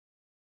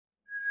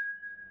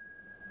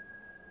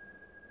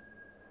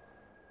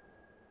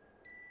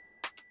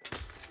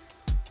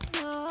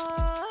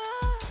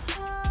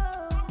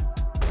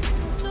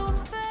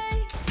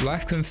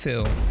Life can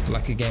feel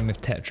like a game of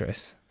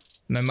Tetris.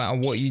 No matter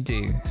what you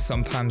do,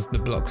 sometimes the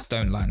blocks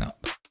don't line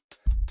up.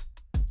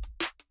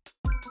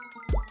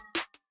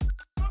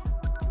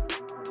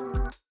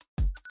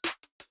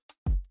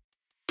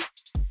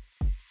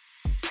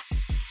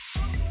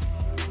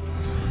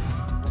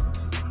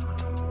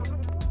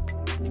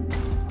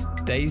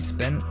 Days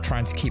spent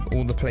trying to keep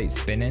all the plates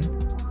spinning,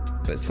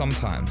 but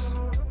sometimes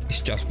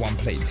it's just one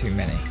plate too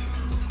many.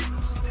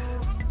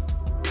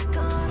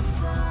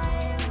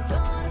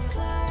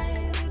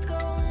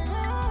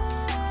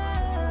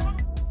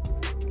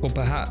 Or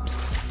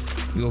perhaps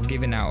you're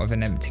giving out of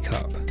an empty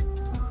cup.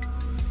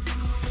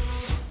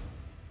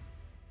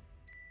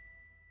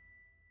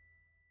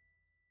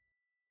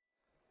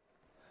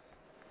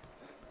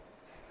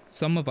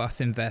 Some of us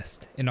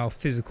invest in our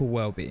physical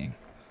well-being.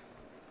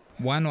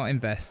 Why not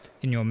invest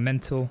in your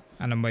mental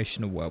and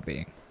emotional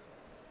well-being?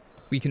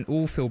 We can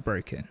all feel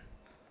broken,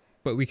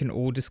 but we can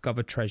all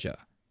discover treasure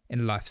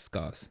in life's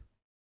scars.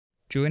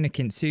 Join a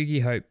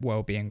Kintsugi Hope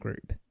Wellbeing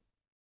group.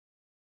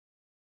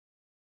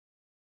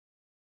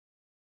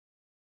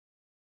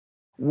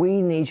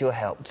 We need your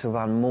help to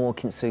run more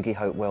Kintsugi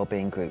Hope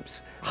Wellbeing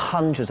groups.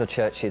 Hundreds of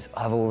churches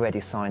have already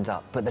signed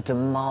up, but the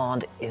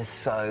demand is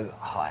so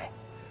high.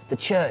 The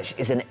church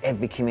is in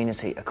every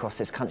community across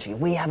this country.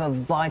 We have a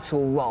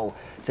vital role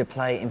to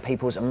play in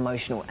people's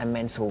emotional and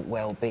mental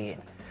well-being.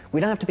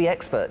 We don't have to be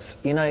experts.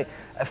 You know,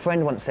 a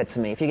friend once said to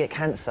me, if you get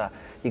cancer,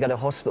 you go to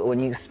hospital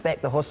and you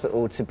expect the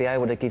hospital to be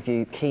able to give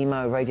you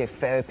chemo,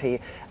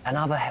 radiotherapy and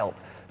other help.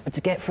 But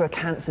to get through a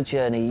cancer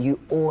journey, you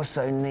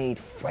also need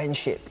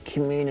friendship,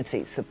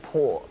 community,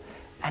 support.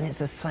 And it's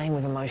the same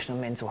with emotional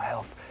and mental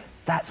health.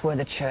 That's where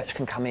the church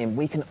can come in.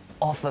 We can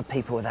offer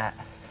people that.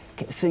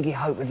 Kintsugi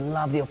Hope would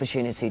love the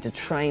opportunity to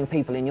train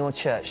people in your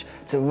church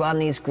to run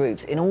these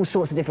groups in all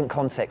sorts of different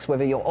contexts,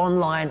 whether you're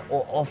online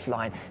or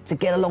offline, to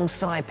get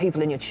alongside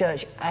people in your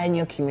church and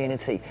your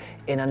community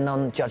in a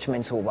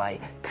non-judgmental way,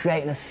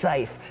 creating a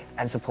safe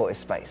and supportive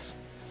space.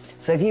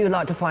 So if you would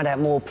like to find out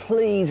more,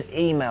 please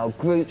email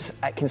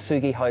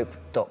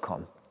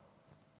groups@kintsugihope.com.